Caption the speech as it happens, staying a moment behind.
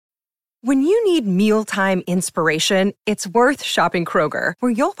When you need mealtime inspiration, it's worth shopping Kroger,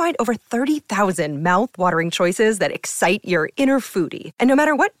 where you'll find over 30,000 mouth-watering choices that excite your inner foodie. And no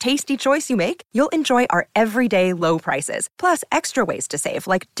matter what tasty choice you make, you'll enjoy our everyday low prices, plus extra ways to save,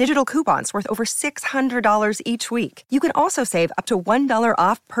 like digital coupons worth over $600 each week. You can also save up to $1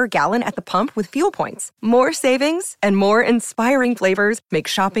 off per gallon at the pump with fuel points. More savings and more inspiring flavors make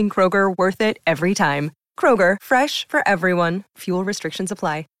shopping Kroger worth it every time. Kroger, fresh for everyone. Fuel restrictions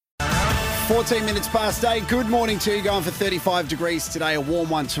apply. 14 minutes past 8. Good morning to you. Going for 35 degrees today, a warm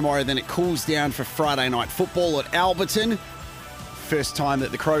one tomorrow. Then it cools down for Friday night football at Alberton. First time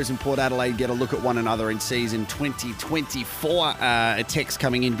that the Crows and Port Adelaide get a look at one another in season 2024. A text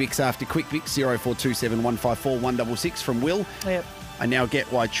coming in, Bicks, after quick Bicks, 0427 154 166 from Will. Yep. I now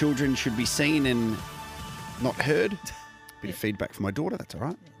get why children should be seen and not heard. Bit of feedback from my daughter, that's all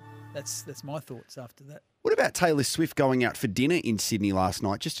right. That's my thoughts after that. What about Taylor Swift going out for dinner in Sydney last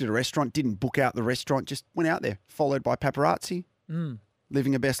night? Just at a restaurant, didn't book out the restaurant, just went out there, followed by paparazzi,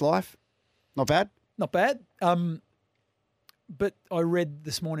 living her best life. Not bad? Not bad. But I read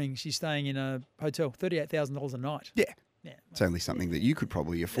this morning she's staying in a hotel, $38,000 a night. Yeah. Yeah. It's only something that you could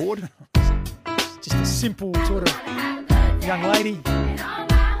probably afford. Just a simple sort of young lady.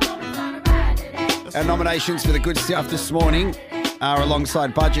 Our nominations for the good stuff this morning are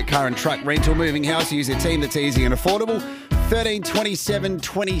alongside budget car and truck rental, moving house, use a team that's easy and affordable. 13 27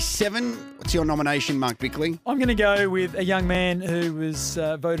 27. What's your nomination, Mark Bickley? I'm going to go with a young man who was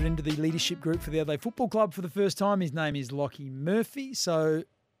voted into the leadership group for the Adelaide Football Club for the first time. His name is Lockie Murphy. So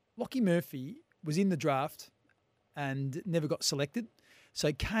Lockie Murphy was in the draft and never got selected.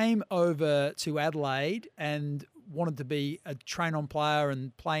 So came over to Adelaide and wanted to be a train-on player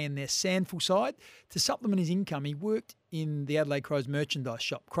and play in their Sandful side. To supplement his income, he worked in the Adelaide Crows merchandise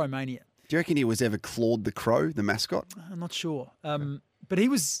shop, Crowmania. Do you reckon he was ever Claude the Crow, the mascot? I'm not sure. But he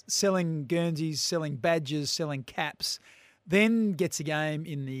was selling Guernseys, selling badges, selling caps, then gets a game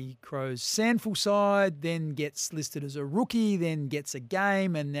in the Crows Sandful side, then gets listed as a rookie, then gets a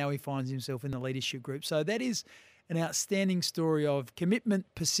game, and now he finds himself in the leadership group. So that is an outstanding story of commitment,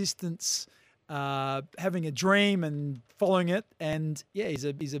 persistence, having a dream and following it. And, yeah, he's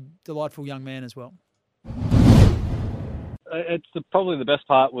a delightful young man as well. It's probably the best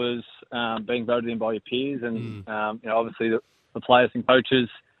part was being voted in by your peers, and obviously the players and coaches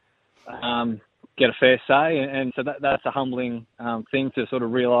get a fair say, and so that's a humbling thing to sort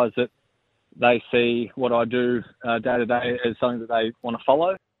of realise that they see what I do day to day as something that they want to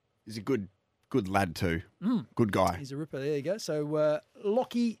follow. He's a good lad too. Good guy. He's a ripper. There you go. So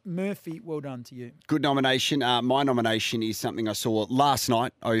Lockie Murphy, well done to you. Good nomination. My nomination is something I saw last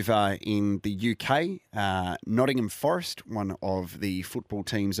night over in the UK. Nottingham Forest, one of the football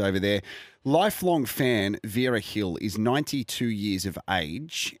teams over there. Lifelong fan Vera Hill is 92 years of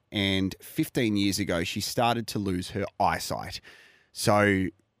age, and 15 years ago she started to lose her eyesight. So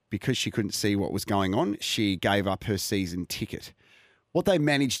because she couldn't see what was going on, she gave up her season ticket. What they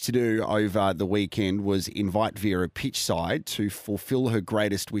managed to do over the weekend was invite Vera pitchside to fulfill her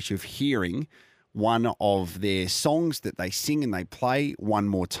greatest wish of hearing one of their songs that they sing and they play one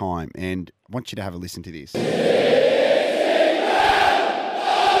more time. And I want you to have a listen to this.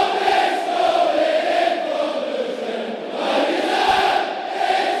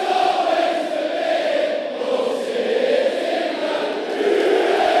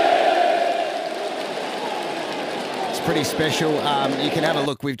 Pretty special. You can have a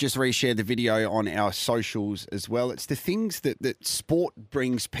look. We've just reshared the video on our socials as well. It's the things that sport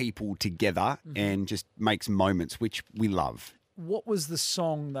brings people together and just makes moments, which we love. What was the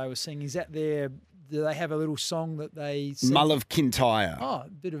song they were singing? Is that do they have a little song that they sing? Mull of Kintyre. Oh, a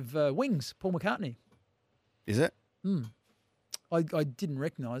bit of Wings, Paul McCartney. Is it? I didn't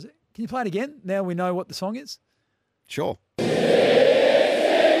recognise it. Can you play it again? Now we know what the song is. Sure.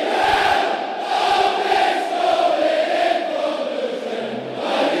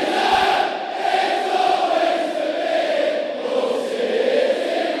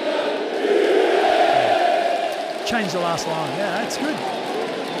 Change the last line. Yeah, that's good.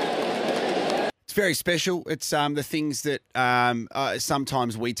 It's very special. It's the things that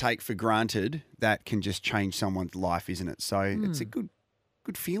sometimes we take for granted that can just change someone's life, isn't it? So it's a good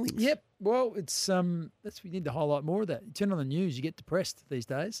feeling. Yep. Well, it's we need to highlight more of that. You turn on the news, you get depressed these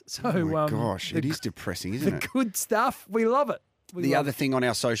days. So, oh my gosh, it is depressing, isn't it? The good stuff, we love it. The other thing on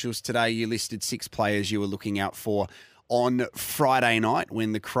our socials today, you listed 6 players you were looking out for on Friday night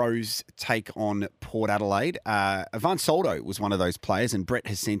when the Crows take on Port Adelaide. Ivan Soldo was one of those players, and Brett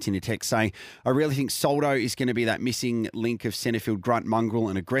has sent in a text saying, I really think Soldo is going to be that missing link of centrefield grunt, mongrel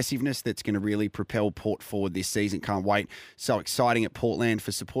and aggressiveness that's going to really propel Port forward this season. Can't wait. So exciting at Portland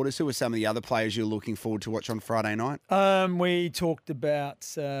for supporters. Who are some of the other players you're looking forward to watch on Friday night? We talked about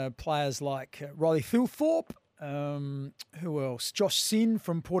players like Riley Thilthorpe. Who else? Josh Sin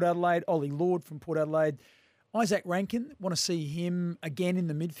from Port Adelaide. Ollie Lord from Port Adelaide. Isaac Rankin, want to see him again in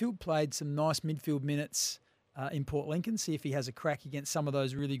the midfield. Played some nice midfield minutes in Port Lincoln. See if he has a crack against some of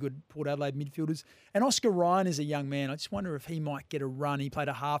those really good Port Adelaide midfielders. And Oscar Ryan is a young man. I just wonder if he might get a run. He played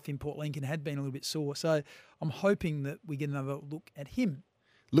a half in Port Lincoln, had been a little bit sore. So I'm hoping that we get another look at him.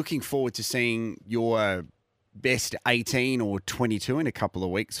 Looking forward to seeing your best 18 or 22 in a couple of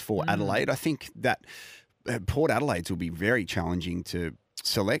weeks for Adelaide. I think that Port Adelaide's will be very challenging to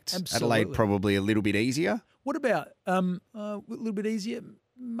select. Absolutely. Adelaide probably a little bit easier. What about a little bit easier?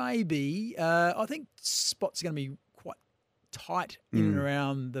 Maybe. I think spots are going to be quite tight in and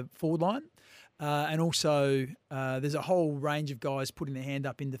around the forward line. And also there's a whole range of guys putting their hand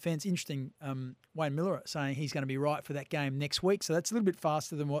up in defence. Interesting, Wayne Miller saying he's going to be right for that game next week. So that's a little bit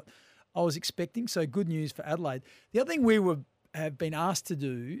faster than what I was expecting. So good news for Adelaide. The other thing we have been asked to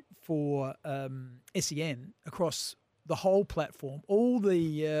do for SEN across the whole platform, all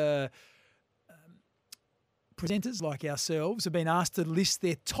the presenters like ourselves have been asked to list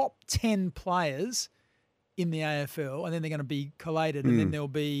their top 10 players in the AFL, and then they're going to be collated, and then there'll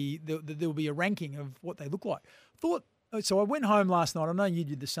be a ranking of what they look like. So I went home last night. I know you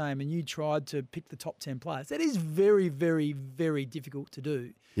did the same, and you tried to pick the top 10 players. That is very, very, very difficult to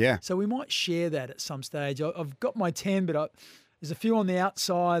do. Yeah. So we might share that at some stage. I've got my 10, but there's a few on the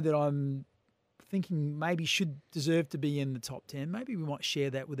outside that I'm thinking maybe should deserve to be in the top 10. Maybe we might share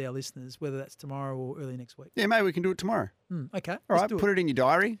that with our listeners, whether that's tomorrow or early next week. Yeah, maybe we can do it tomorrow. Okay. All right, put it in your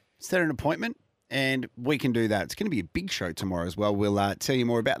diary, set an appointment, and we can do that. It's going to be a big show tomorrow as well. We'll tell you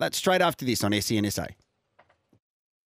more about that straight after this on SENSA.